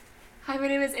Hi, my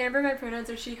name is Amber. My pronouns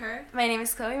are she, her. My name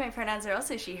is Chloe. My pronouns are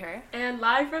also she, her. And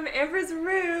live from Amber's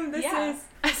room, this is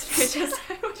SPHS.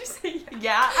 What'd you say?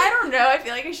 Yeah, I don't know. I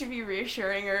feel like I should be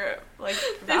reassuring or, like,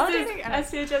 validating.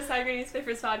 This is SPHS Tiger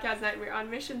Newspapers Podcast Night. We're on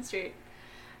Mission Street.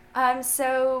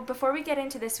 So, before we get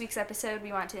into this week's episode,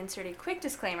 we want to insert a quick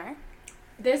disclaimer.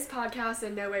 This podcast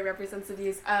in no way represents the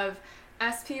views of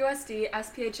SPUSD,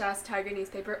 SPHS, Tiger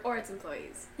Newspaper, or its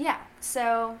employees. Yeah,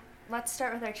 so let's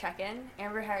start with our check-in.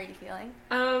 Amber, how are you feeling?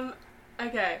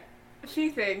 Okay. A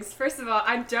few things. First of all,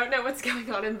 I don't know what's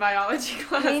going on in biology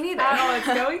class. Me neither. At all. It's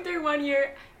going through one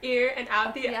ear and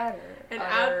out the other. And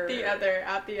out the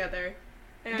other.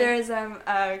 And there's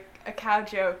a cow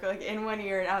joke, like, in one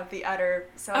ear and out the other,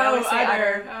 so I always say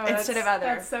udder instead of other.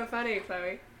 That's so funny,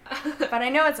 Chloe. But I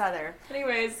know it's other.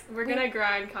 Anyways, we're gonna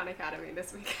grind Khan Academy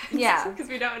this weekend. Yeah. Because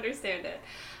we don't understand it.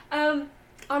 On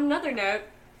another note,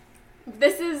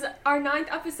 this is our 9th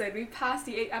episode. We've passed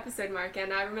the 8 episode mark,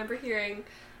 and I remember hearing,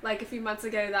 like, a few months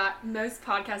ago that most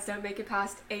podcasts don't make it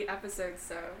past 8 episodes,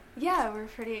 so... Yeah, we're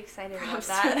pretty excited about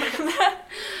that.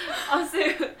 Also,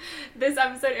 this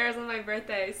episode airs on my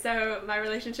birthday, so my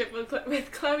relationship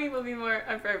with Chloe will be more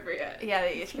appropriate. Yeah,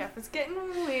 the age gap is getting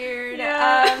weird.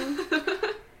 Yeah.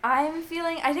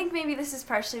 I think maybe this is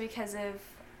partially because of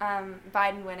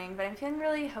Biden winning, but I'm feeling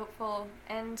really hopeful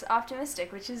and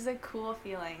optimistic, which is a cool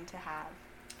feeling to have.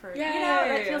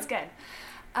 It feels good.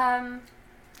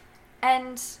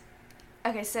 And,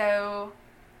 okay, so,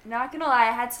 not gonna lie,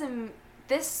 I had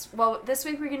this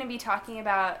week we're gonna be talking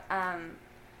about,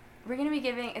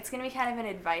 it's gonna be kind of an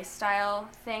advice style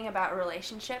thing about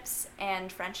relationships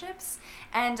and friendships,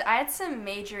 and I had some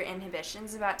major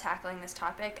inhibitions about tackling this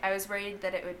topic. I was worried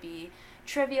that it would be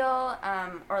trivial,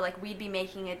 or like we'd be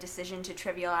making a decision to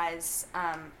trivialize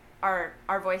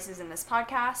our voices in this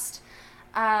podcast,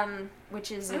 which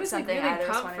is something I always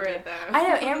wanted to do. I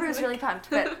know, Amber was really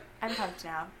pumped, but I'm pumped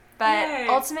now. But Yay.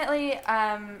 Ultimately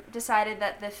decided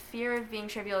that the fear of being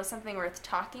trivial is something worth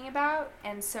talking about,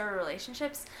 and so are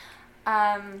relationships.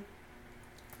 I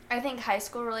think high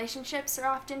school relationships are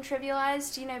often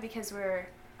trivialized, because we're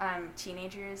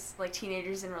teenagers. Like,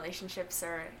 teenagers in relationships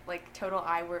are, like, total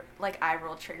eye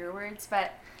roll trigger words,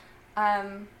 but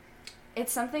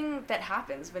it's something that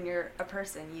happens when you're a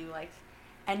person. You, like,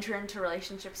 enter into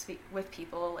relationships with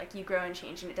people, like, you grow and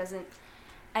change,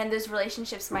 and those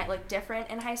relationships might look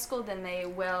different in high school than they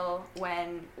will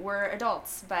when we're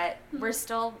adults, but we're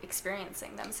still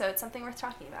experiencing them, so it's something worth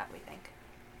talking about, we think.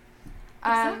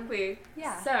 Exactly.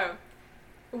 Yeah. So,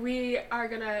 we are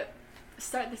gonna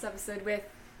start this episode with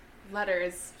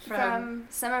letters from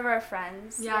some of our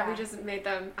friends. Yeah, we just made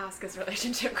them ask us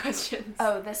relationship questions.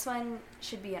 Oh, this one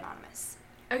should be anonymous.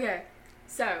 Okay,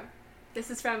 so,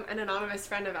 this is from an anonymous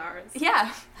friend of ours.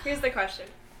 Yeah. Here's the question.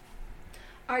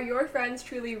 Are your friends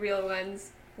truly real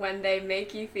ones when they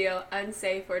make you feel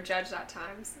unsafe or judged at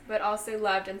times, but also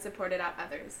loved and supported at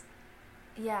others?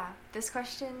 Yeah, this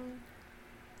question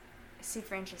is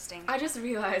super interesting. I just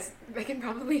realized they can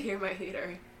probably hear my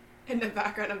heater in the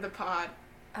background of the pod.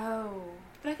 Oh.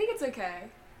 But I think it's okay.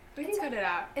 We can cut it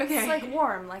out. It's okay. Like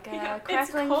warm, like a crackling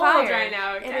it's cold fire. Right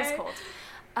now, okay? It is cold.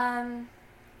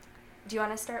 Do you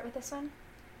want to start with this one?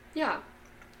 Yeah.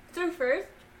 So first...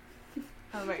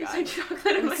 Oh my god. There's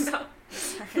chocolate in my mouth.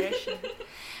 Sorry, I should.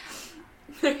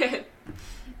 Okay.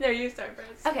 No, you start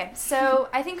first. Okay, so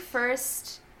I think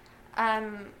first,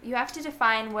 you have to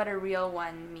define what a real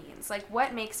one means. Like,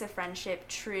 what makes a friendship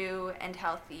true and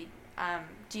healthy?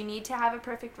 Do you need to have a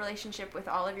perfect relationship with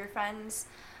all of your friends?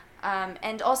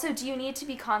 And also, do you need to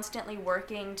be constantly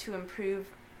working to improve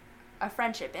a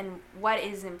friendship? And what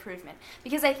is improvement?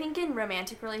 Because I think in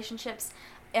romantic relationships,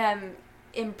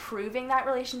 improving that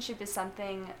relationship is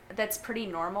something that's pretty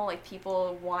normal. Like,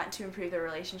 people want to improve their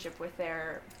relationship with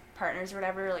their partners or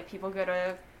whatever. Like, people go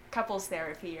to couples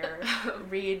therapy or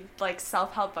read, like,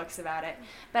 self-help books about it.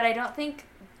 But I don't think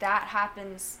that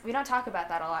happens. We don't talk about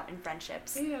that a lot in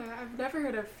friendships. Yeah, I've never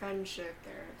heard of friendship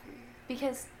therapy.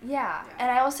 Because, yeah.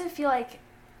 And I also feel like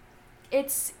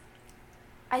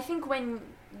I think when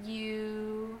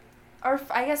you... Or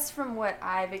I guess from what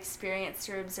I've experienced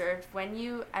or observed, when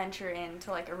you enter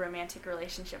into, like, a romantic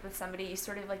relationship with somebody, you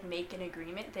sort of, like, make an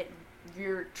agreement that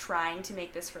you're trying to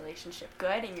make this relationship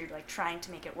good and you're, like, trying to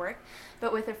make it work.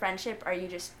 But with a friendship, are you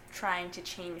just trying to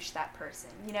change that person,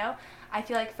 I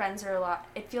feel like friends are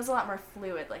it feels a lot more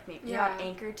fluid, like, maybe you're not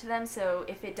anchored to them, so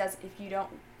if you don't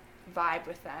vibe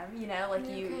with them, like,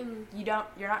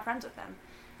 you're not friends with them.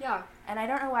 Yeah. And I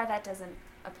don't know why that doesn't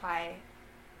apply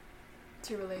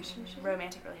to relationships.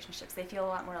 Romantic relationships. They feel a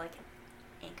lot more, like,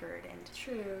 anchored and...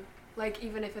 True. Like,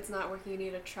 even if it's not working, you need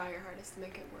to try your hardest to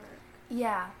make it work.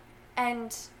 Yeah.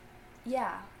 And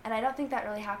Yeah, and I don't think that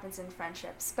really happens in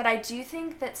friendships. But I do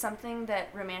think that something that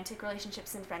romantic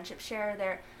relationships and friendships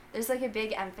share, there's like a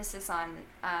big emphasis on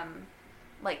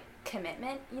like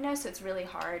commitment, you know, so it's really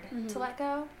hard to let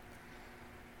go.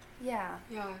 Yeah.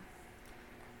 Yeah.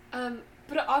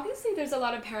 But obviously there's a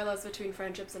lot of parallels between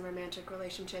friendships and romantic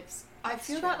relationships. I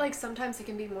feel that like sometimes it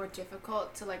can be more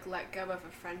difficult to like let go of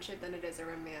a friendship than it is a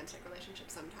romantic relationship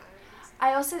sometimes.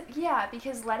 I also, yeah,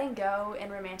 because letting go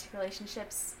in romantic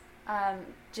relationships,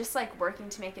 just like working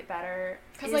to make it better.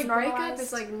 Because like breakup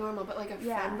is like normal, but like a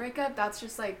friend breakup, that's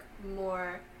just like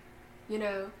more, you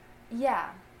know. Yeah.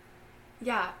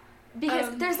 Yeah.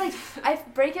 Because there's like,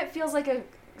 breakup feels like a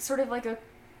sort of like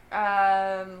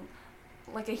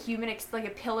a human, like a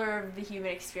pillar of the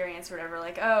human experience or whatever.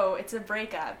 Like, oh, it's a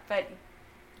breakup, but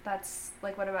that's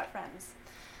like, what about friends?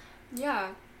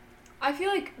 Yeah. I feel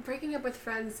like breaking up with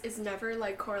friends is never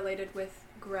like correlated with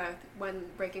growth. When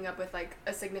breaking up with like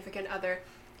a significant other,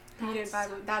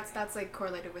 that's like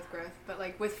correlated with growth. But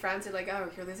like with friends, you're like, oh,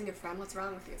 you're losing a friend. What's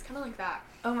wrong with you? It's kind of like that.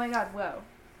 Oh my God, whoa.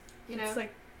 You know, it's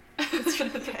like it's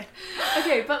really good.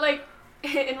 Okay, but like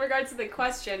in regards to the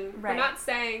question, we're not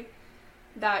saying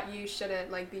that you shouldn't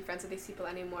like be friends with these people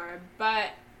anymore.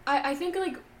 But I think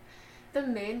like the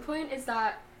main point is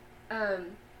that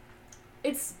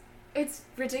it's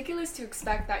ridiculous to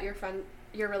expect that your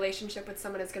relationship with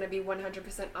someone is going to be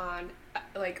 100% on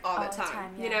like all the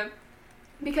time, you know,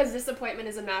 because disappointment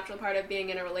is a natural part of being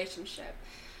in a relationship.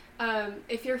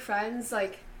 If your friends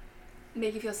like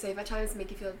make you feel safe at times,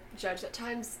 make you feel judged at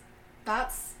times,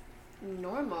 that's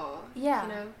normal. Yeah. You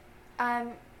know?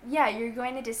 Yeah, you're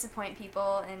going to disappoint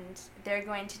people and they're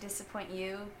going to disappoint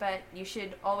you, but you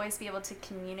should always be able to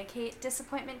communicate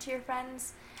disappointment to your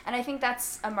friends. And I think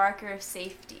that's a marker of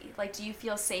safety. Like, do you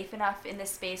feel safe enough in this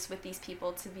space with these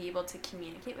people to be able to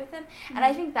communicate with them? Mm-hmm. And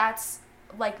I think that's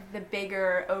like the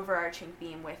bigger overarching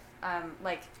theme with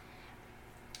like,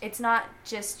 it's not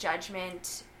just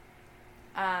judgment.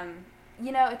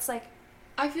 You know, it's like,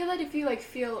 I feel that if you like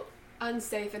feel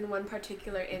unsafe in one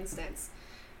particular instance,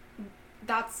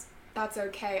 that's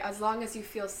okay, as long as you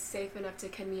feel safe enough to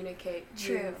communicate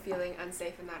you feeling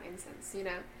unsafe in that instance, you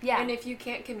know? Yeah. And if you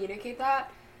can't communicate that,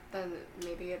 then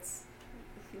maybe it's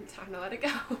time to let it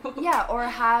go. Yeah,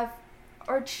 or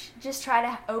just try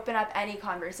to open up any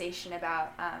conversation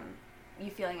about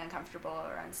you feeling uncomfortable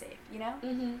or unsafe, you know?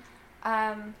 Mm-hmm.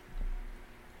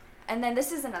 And then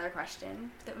this is another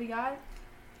question that we got.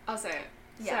 I'll say it.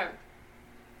 Yeah. So,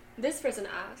 this person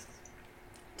asks,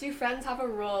 do friends have a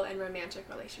role in romantic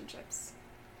relationships?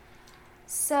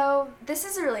 So, this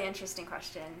is a really interesting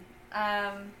question.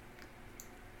 I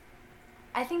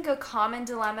think a common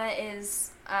dilemma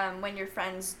is when your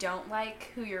friends don't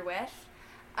like who you're with.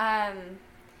 And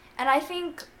I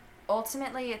think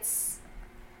ultimately it's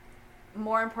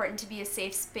more important to be a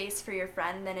safe space for your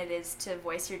friend than it is to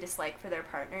voice your dislike for their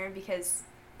partner, because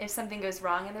if something goes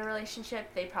wrong in their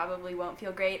relationship, they probably won't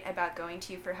feel great about going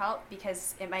to you for help,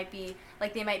 because it might be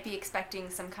like they might be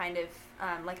expecting some kind of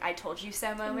like I told you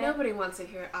so moment. Nobody wants to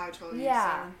hear I told you so.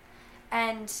 Yeah.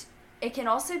 And it can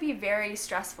also be very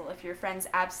stressful if your friends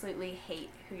absolutely hate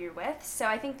who you're with. So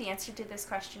I think the answer to this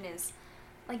question is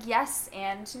like yes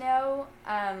and no.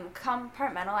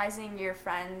 Compartmentalizing your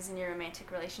friends and your romantic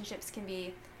relationships can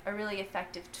be a really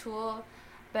effective tool,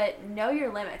 but know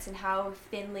your limits and how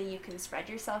thinly you can spread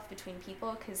yourself between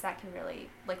people, because that can really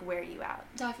like wear you out.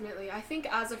 Definitely. I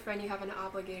think as a friend you have an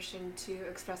obligation to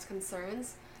express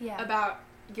concerns Yeah. about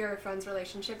your friends'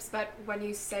 relationships, but when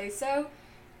you say so,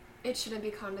 it shouldn't be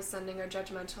condescending or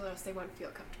judgmental, or else they won't feel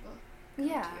comfortable.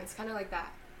 Yeah. It's kind of like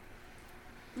that.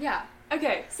 Yeah.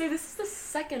 Okay, so this is the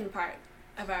second part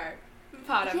of our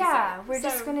pod episode. Yeah, we're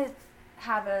just going to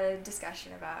have a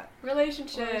discussion about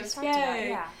relationships. Yay!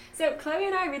 Yeah. So Chloe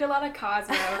and I read a lot of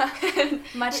Cosmo.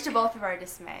 Much to both of our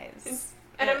dismays. It's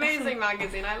an amazing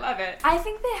magazine. I love it. I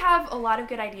think they have a lot of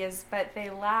good ideas, but they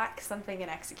lack something in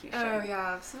execution. Oh,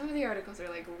 yeah. Some of the articles are,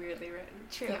 like, weirdly written.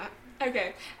 True. Yeah.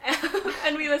 Okay.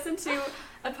 And we listen to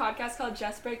a podcast called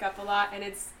Just Break Up a lot, and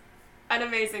it's an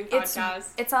amazing podcast.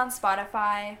 It's on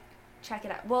Spotify. Check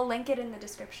it out. We'll link it in the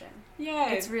description.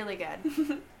 Yay. It's really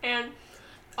good. And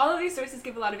all of these sources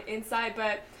give a lot of insight,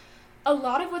 but a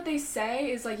lot of what they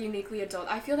say is like uniquely adult.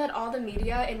 I feel that all the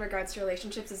media in regards to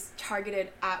relationships is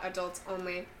targeted at adults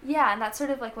only. Yeah, and that's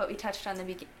sort of like what we touched on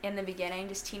in the beginning.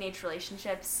 Just teenage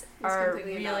relationships are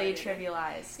really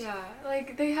trivialized. Yeah,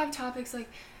 like they have topics like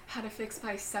how to fix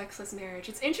my sexless marriage.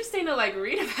 It's interesting to like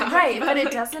read about. Right, but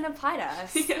it doesn't apply to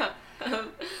us. Yeah.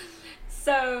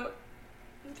 So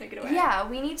take it away. Yeah,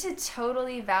 we need to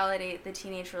totally validate the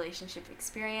teenage relationship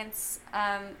experience.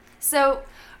 So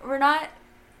we're not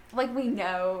like, we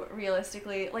know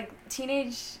realistically, like,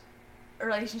 teenage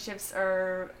relationships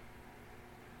are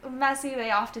messy.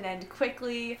 They often end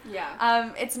quickly.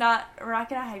 Yeah. It's not, we're not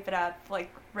gonna hype it up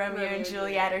like Romeo and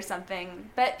Juliet or something,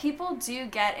 but people do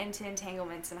get into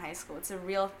entanglements in high school.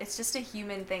 It's just a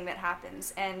human thing that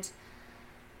happens. And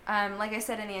like I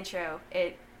said in the intro,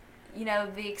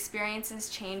 the experiences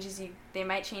they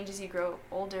might change as you grow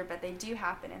older, but they do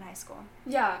happen in high school.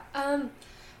 Yeah.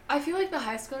 I feel like the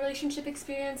high school relationship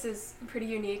experience is pretty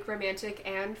unique, romantic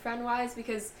and friend-wise,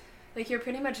 because, like, you're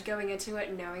pretty much going into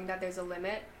it knowing that there's a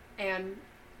limit, and,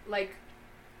 like,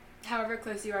 however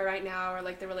close you are right now, or,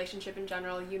 like, the relationship in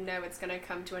general, you know it's gonna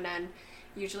come to an end,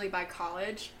 usually by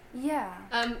college. Yeah.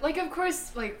 Like, of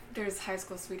course, like, there's high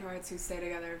school sweethearts who stay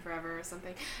together forever or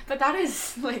something, but that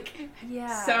is, like,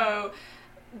 so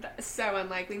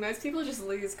unlikely. Most people just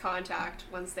lose contact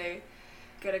once they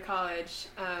go to college,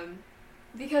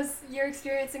 because you're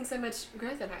experiencing so much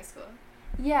growth in high school.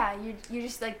 Yeah, you're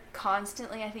just, like,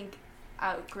 constantly, I think,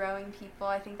 outgrowing people.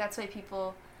 I think that's why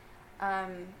people, I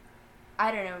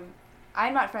don't know,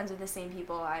 I'm not friends with the same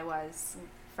people I was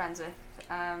friends with,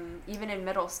 even in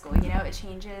middle school, it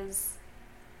changes,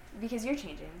 because you're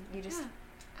changing. You just...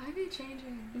 Yeah, I be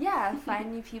changing. Yeah,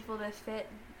 find new people to fit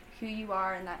who you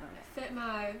are in that moment. Fit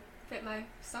my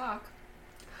sock.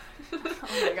 Oh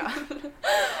my god.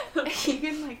 You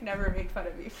can, like, never make fun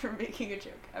of me for making a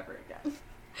joke ever again.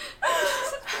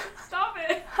 Stop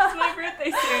it. It's my birthday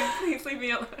soon. Please leave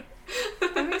me alone.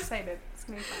 I'm excited. It's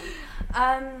gonna be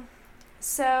fun.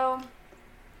 So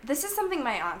this is something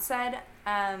my aunt said.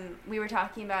 We were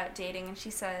talking about dating, and she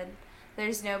said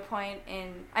there's no point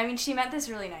in... I mean, she meant this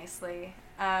really nicely.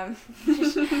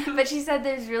 But she said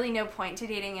there's really no point to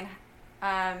dating in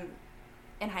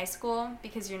high school,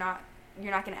 because you're not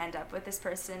going to end up with this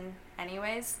person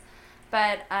anyways.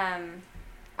 But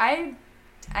I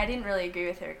didn't really agree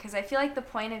with her, because I feel like the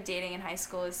point of dating in high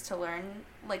school is to learn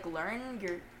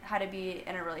how to be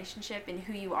in a relationship and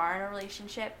who you are in a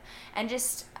relationship, and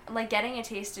just, like, getting a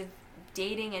taste of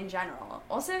dating in general.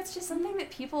 Also, it's just something that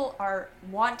people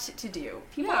want to do.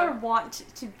 People want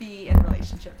to be in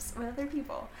relationships with other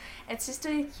people. It's just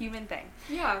a human thing.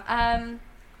 Yeah.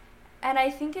 And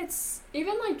I think it's...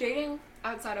 Even, like, dating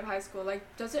outside of high school, like,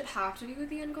 does it have to be with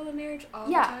the end goal of marriage all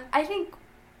the time? Yeah, I think,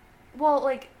 well,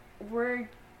 like, we're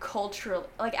cultural,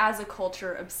 like, as a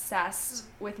culture, obsessed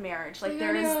with marriage. Like,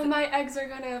 there is... my eggs are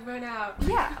gonna run out.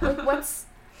 Yeah, like,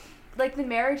 like, the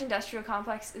marriage industrial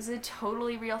complex is a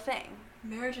totally real thing.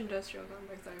 Marriage industrial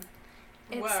complex,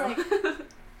 It's whoa. like...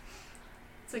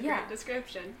 It's a great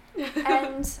description.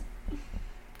 And,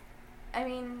 I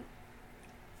mean...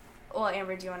 Well,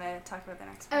 Amber, do you want to talk about the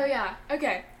next one? Oh, yeah.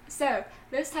 Okay. So,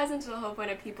 this ties into the whole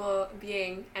point of people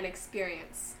being an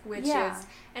experience, which is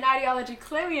an ideology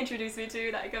Chloe introduced me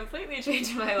to that completely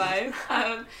changed my life.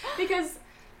 Because,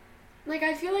 like,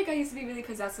 I feel like I used to be really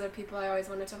possessive of people. I always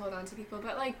wanted to hold on to people.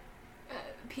 But, like,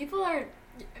 people aren't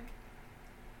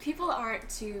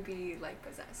to be, like,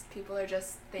 possessed. People are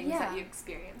just things that you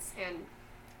experience. And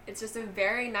it's just a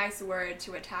very nice word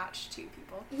to attach to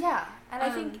people. Yeah, and I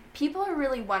think people are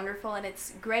really wonderful, and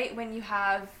it's great when you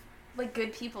have, like,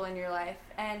 good people in your life,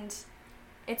 and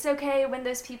it's okay when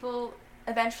those people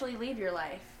eventually leave your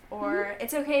life, or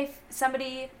it's okay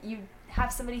if you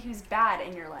have somebody who's bad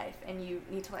in your life and you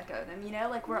need to let go of them,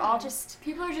 like, we're all just...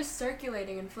 People are just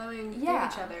circulating and flowing through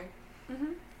each other.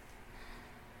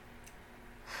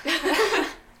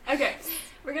 Okay,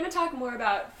 we're gonna talk more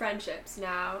about friendships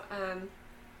now.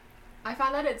 I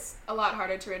find that it's a lot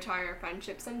harder to retire a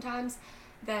friendship sometimes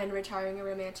than retiring a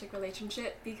romantic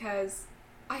relationship, because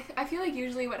I feel like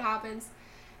usually what happens,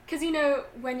 because,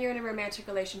 when you're in a romantic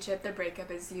relationship, the breakup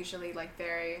is usually, like,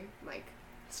 very, like,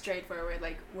 straightforward,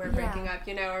 like, we're breaking up,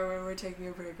 or we're taking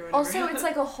a break or whatever. Also, it's,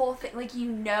 like, a whole thing, like,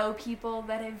 people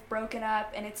that have broken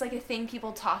up, and it's, like, a thing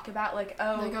people talk about, like,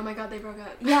 oh my god, they broke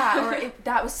up. Yeah, or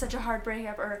that was such a hard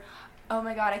breakup, or, oh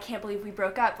my god, I can't believe we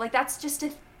broke up. Like,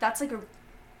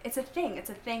 it's a thing,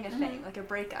 like a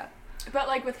breakup. But,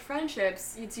 like, with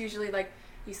friendships, it's usually, like,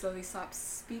 you slowly stop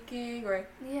speaking, or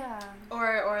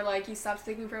like, you stop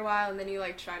speaking for a while, and then you,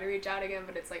 like, try to reach out again,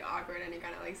 but it's, like, awkward, and you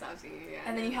kind of, like, stop speaking again.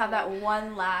 And then you have that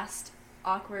one last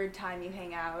awkward time you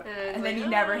hang out, and then you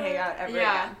never hang out ever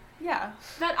again. Yeah.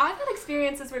 But I've had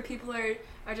experiences where people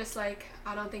are just like,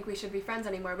 I don't think we should be friends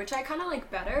anymore, which I kind of like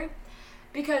better,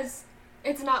 because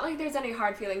it's not like there's any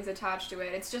hard feelings attached to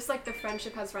it. It's just like the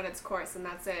friendship has run its course, and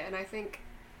that's it. And I think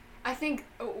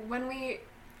when we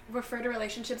refer to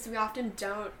relationships, we often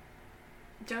don't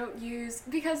use,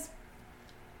 because,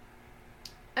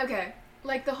 okay,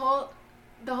 like, the whole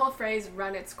phrase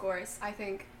 "run its course," I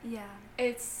think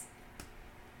it's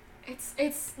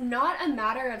it's not a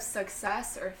matter of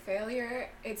success or failure.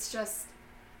 It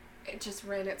just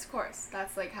ran its course.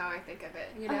 That's like how I think of it,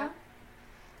 you know?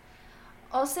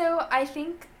 Also, I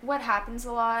think what happens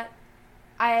a lot,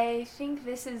 I think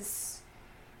this is,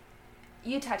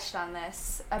 you touched on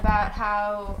this, about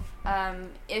how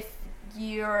if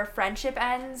your friendship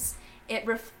ends, it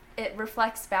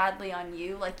reflects badly on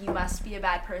you. Like, you must be a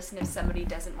bad person if somebody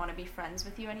doesn't want to be friends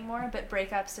with you anymore. But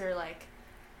breakups are like,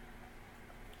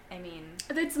 I mean...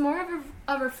 It's more of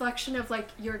a reflection of, like,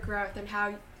 your growth and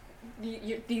how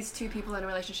these two people in a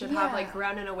relationship have, like,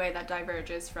 grown in a way that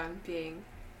diverges from being...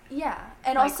 Yeah,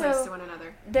 and like, also close to one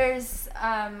another. There's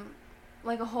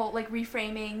like a whole, like,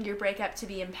 reframing your breakup to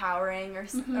be empowering or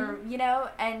you know,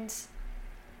 and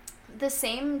the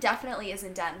same definitely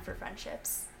isn't done for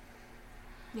friendships.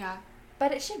 Yeah,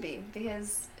 but it should be,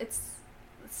 because it's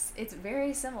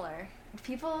very similar.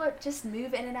 People just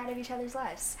move in and out of each other's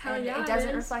lives, and it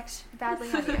doesn't reflect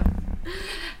badly on you.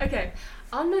 Okay,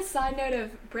 on the side note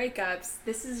of breakups,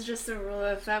 this is just a rule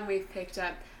of thumb we've picked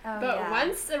up.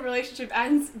 Once a relationship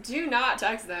ends, do not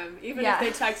text them, even if they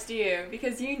text you,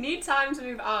 because you need time to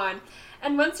move on.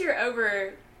 And once you're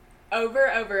over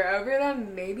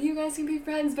them, maybe you guys can be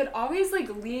friends, but always, like,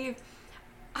 leave,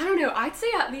 I don't know, I'd say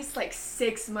at least, like,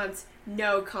 6 months,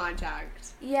 no contact.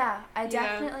 Yeah, I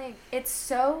definitely, it's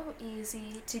so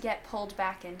easy to get pulled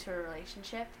back into a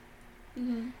relationship.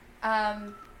 Mm-hmm.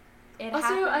 It also,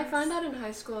 happens. I find that in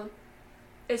high school,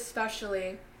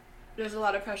 especially, there's a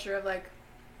lot of pressure of, like,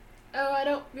 oh, I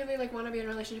don't really, like, want to be in a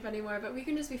relationship anymore, but we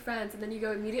can just be friends, and then you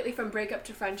go immediately from breakup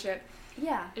to friendship.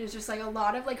 Yeah. And it's just, like, a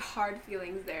lot of, like, hard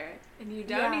feelings there, and you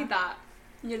don't need that,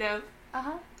 you know?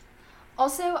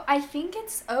 Also, I think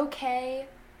it's okay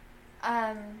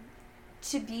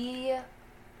to be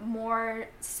more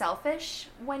selfish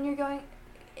when you're going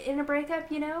in a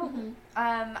breakup, you know?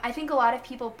 Mm-hmm. I think a lot of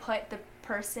people put the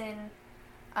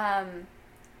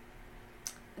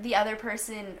other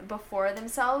person before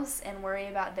themselves and worry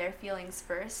about their feelings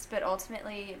first, but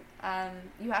ultimately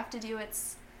you have to do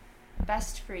what's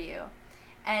best for you.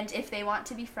 And if they want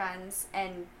to be friends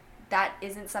and that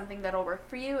isn't something that'll work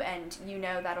for you and you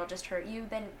know that'll just hurt you,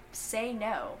 then say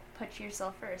no. Put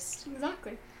yourself first.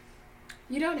 Exactly.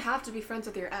 You don't have to be friends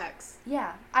with your ex.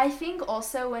 Yeah. I think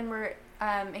also when we're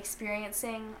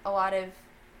experiencing a lot of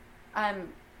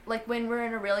like when we're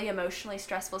in a really emotionally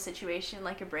stressful situation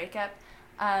like a breakup,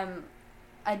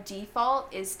 a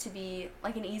default is to be,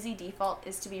 like, an easy default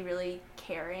is to be really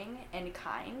caring and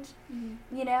kind,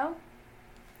 you know?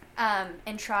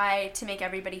 And try to make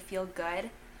everybody feel good.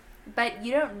 But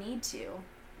you don't need to,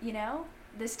 you know?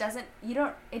 It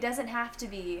doesn't have to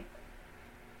be,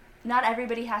 not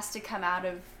everybody has to come out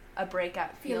of a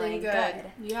breakup feeling good.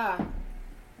 Yeah.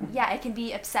 Yeah, it can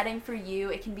be upsetting for you,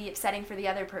 it can be upsetting for the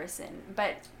other person,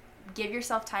 but give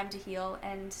yourself time to heal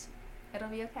and it'll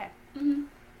be okay. Mm-hmm.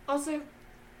 Also,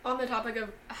 on the topic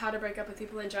of how to break up with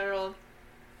people in general,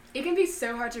 it can be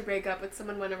so hard to break up with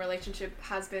someone when a relationship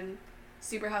has been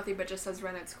super healthy but just has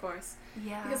run its course.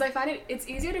 Yeah. Because I find it's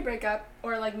easier to break up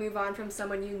or, like, move on from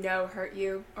someone you know hurt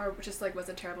you or just, like, was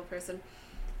a terrible person.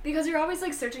 Because you're always,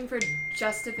 like, searching for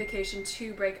justification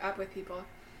to break up with people.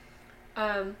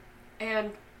 And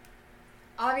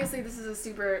obviously this is a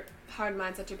super hard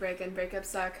mindset to break, and breakups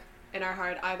suck and are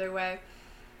hard either way.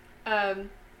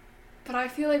 But I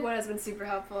feel like what has been super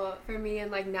helpful for me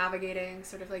in, like, navigating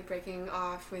sort of, like, breaking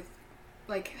off with,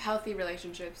 like, healthy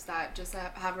relationships that just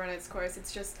have run its course,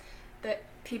 it's just that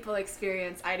people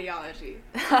experience ideology.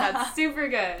 That's super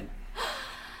good.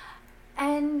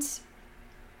 And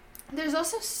there's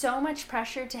also so much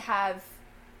pressure to have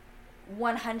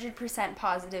 100%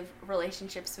 positive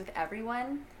relationships with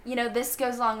everyone. You know, this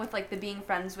goes along with, like, the being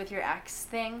friends with your ex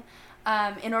thing.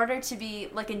 In order to be,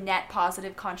 like, a net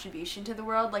positive contribution to the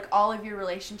world, like, all of your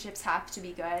relationships have to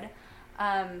be good.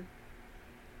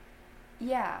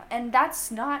 Yeah, and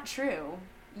that's not true.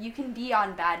 You can be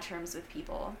on bad terms with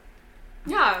people.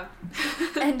 Yeah.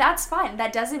 And that's fine.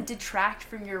 That doesn't detract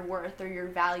from your worth or your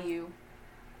value.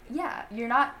 Yeah, you're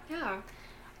not... Yeah.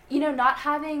 You know, not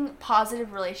having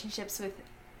positive relationships with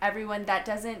everyone, that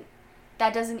doesn't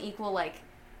equal, like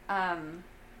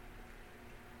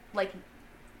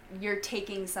you're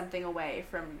taking something away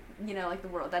from, you know, like, the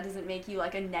world. That doesn't make you,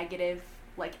 like, a negative,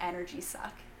 like, energy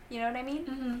suck. You know what I mean?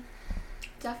 Mm-hmm.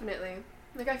 Definitely.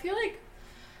 Like, I feel like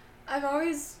I've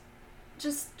always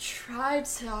just tried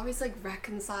to always, like,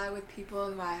 reconcile with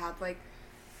people who I had, like,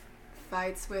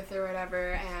 fights with or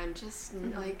whatever, and just,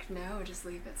 like, no, just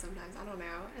leave it sometimes. I don't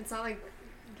know. It's not like,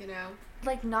 you know.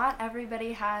 Like, not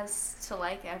everybody has to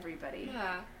like everybody.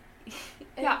 Yeah.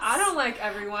 Yeah, I don't like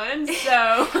everyone,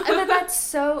 so. But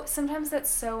sometimes that's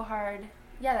so hard.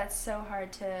 Yeah, that's so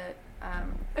hard to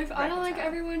if I don't like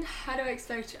everyone, how do I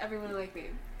expect everyone to like me?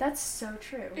 That's so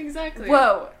true. Exactly.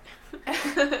 Whoa.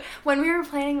 When we were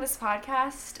planning this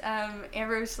podcast,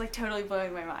 Amber was like totally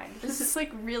blowing my mind. This is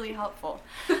like really helpful.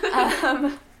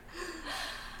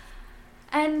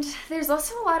 And there's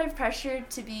also a lot of pressure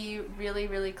to be really,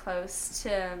 really close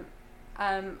to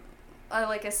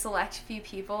like a select few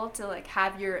people, to like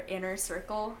have your inner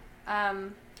circle.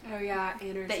 Oh yeah,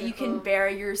 inner that circle. You can bare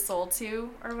your soul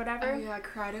to, or whatever. Oh yeah,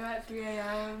 cry to at 3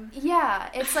 a.m. Yeah,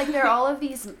 it's like there are all of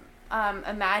these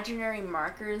imaginary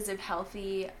markers of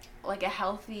a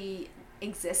healthy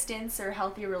existence or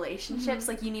healthy relationships.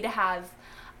 Like you need to have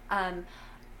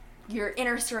your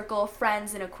inner circle,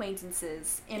 friends and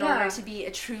acquaintances in order to be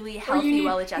a truly healthy,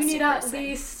 well-adjusted person. You need at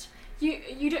least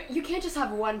you can't just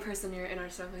have one person in your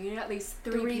inner circle. You need at least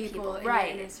three people in your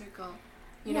inner circle.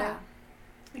 You know?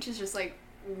 Which is just like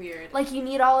weird. Like you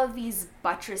need all of these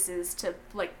buttresses to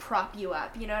like prop you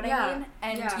up, you know what I mean?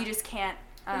 And you just can't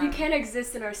you can't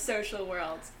exist in our social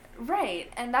world.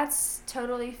 Right, and that's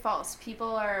totally false.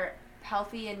 People are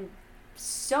healthy in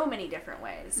so many different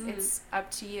ways. It's up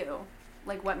to you,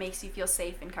 like what makes you feel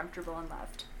safe and comfortable and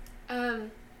loved.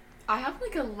 I have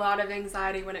like a lot of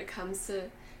anxiety when it comes to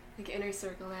like inner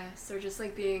circle-ness or just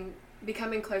like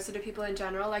becoming closer to people in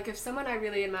general. Like if someone I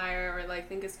really admire or like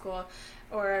think is cool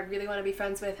or I really want to be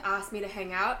friends with asks me to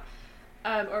hang out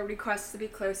or requests to be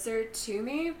closer to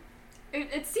me,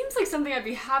 it seems like something I'd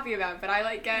be happy about, but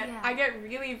I get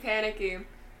really panicky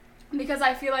because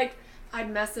I feel like I'd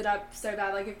mess it up so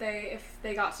bad. Like if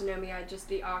they got to know me, I'd just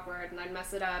be awkward and I'd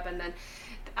mess it up, and then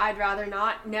I'd rather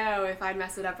not know if I'd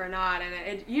mess it up or not. And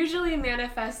it usually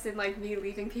manifests in like me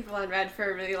leaving people on red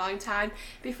for a really long time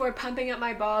before pumping up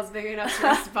my balls big enough to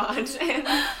respond. And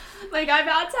like I'm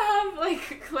about to have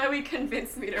like Chloe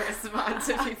convince me to respond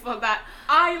to people that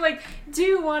I like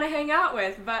do want to hang out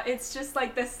with, but it's just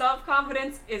like the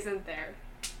self-confidence isn't there.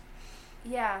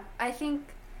 Yeah, I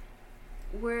think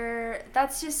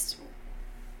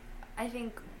I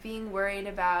think being worried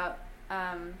about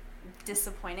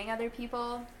disappointing other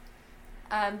people,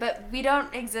 but we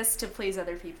don't exist to please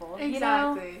other people.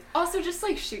 Exactly. You know? Also, just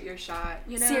like shoot your shot.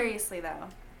 You know. Seriously though.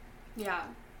 Yeah.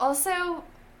 Also,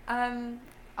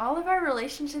 all of our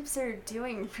relationships are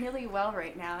doing really well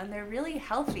right now, and they're really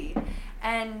healthy.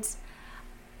 And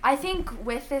I think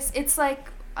with this, it's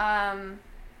like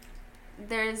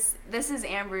this is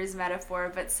Amber's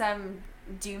metaphor, but some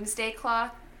doomsday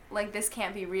clock. Like, this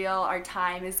can't be real. Our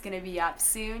time is going to be up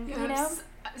soon, you know?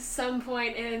 Some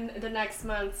point in the next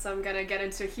month, so I'm going to get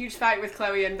into a huge fight with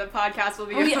Chloe and the podcast will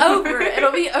be over.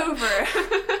 It'll be over.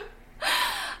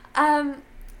 And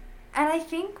I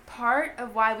think part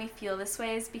of why we feel this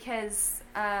way is because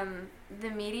the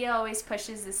media always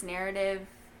pushes this narrative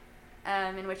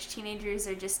in which teenagers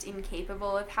are just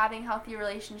incapable of having healthy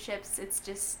relationships. It's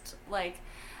just like,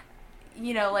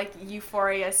 you know, like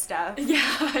euphoria stuff.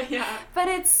 Yeah. But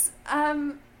it's,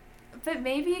 but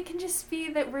maybe it can just be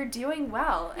that we're doing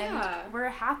well and we're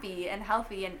happy and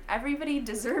healthy and everybody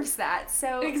deserves that.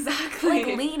 So exactly,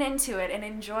 like lean into it and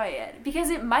enjoy it because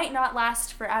it might not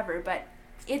last forever, but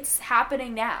it's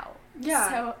happening now. Yeah.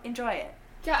 So enjoy it.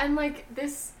 Yeah, and like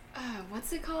this,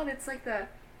 what's it called? It's like the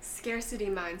scarcity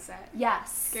mindset.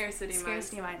 Yes. Scarcity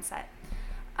mindset.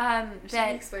 Should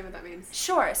you explain what that means?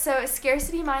 Sure. So a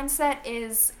scarcity mindset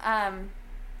is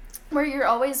where you're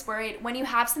always worried when you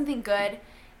have something good.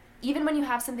 Even when you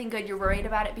have something good, you're worried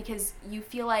about it because you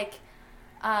feel like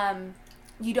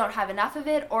you don't have enough of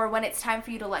it, or when it's time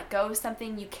for you to let go of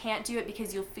something, you can't do it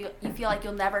because you feel like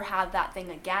you'll never have that thing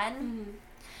again.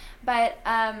 But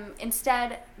I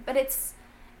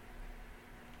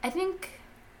think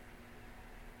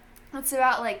it's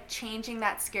about like changing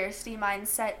that scarcity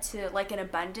mindset to like an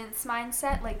abundance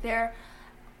mindset. Like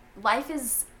life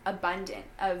is abundant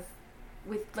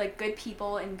with like good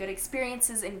people and good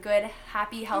experiences and good,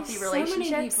 happy, healthy relationships.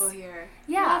 So many people here.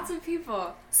 Yeah. Lots of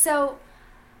people. So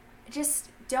just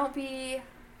don't be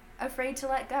afraid to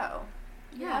let go.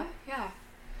 Yeah.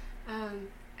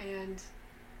 And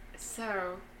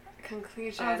so,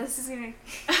 conclusion. Oh, this is gonna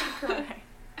cry.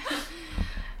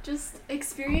 Just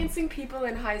experiencing people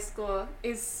in high school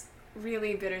is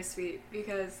really bittersweet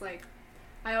because, like,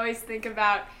 I always think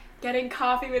about getting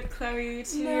coffee with Chloe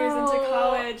 2 years into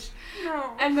college.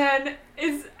 No. And then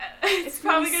it's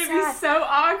probably really going to be sad. so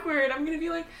awkward. I'm going to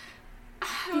be like,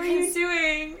 how are you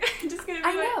doing? Just gonna be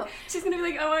I know. She's going to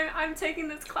be like, oh, I'm taking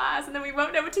this class. And then we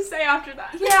won't know what to say after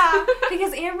that. Yeah,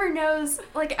 because Amber knows,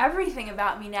 like, everything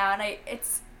about me now. And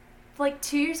like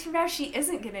 2 years from now, she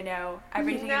isn't gonna know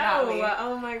everything about me.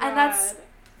 Oh my god. And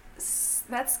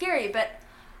that's scary, but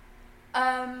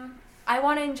I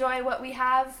want to enjoy what we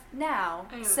have now.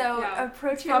 So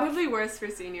approaching probably worse for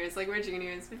seniors. Like, we're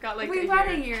juniors. We've got like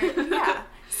a year. Yeah.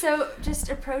 So just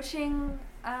approaching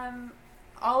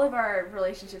all of our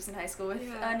relationships in high school with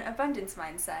an abundance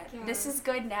mindset. Yeah. This is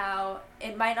good now.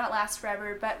 It might not last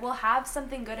forever, but we'll have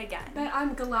something good again. But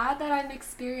I'm glad that I'm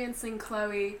experiencing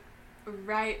Chloe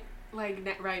right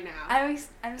now.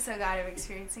 I'm so glad I'm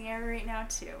experiencing it right now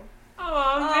too.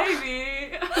 Oh,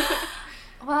 baby.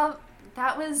 Well,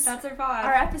 that's our pod.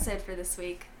 Our episode for this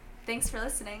week. Thanks for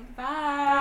listening. Bye.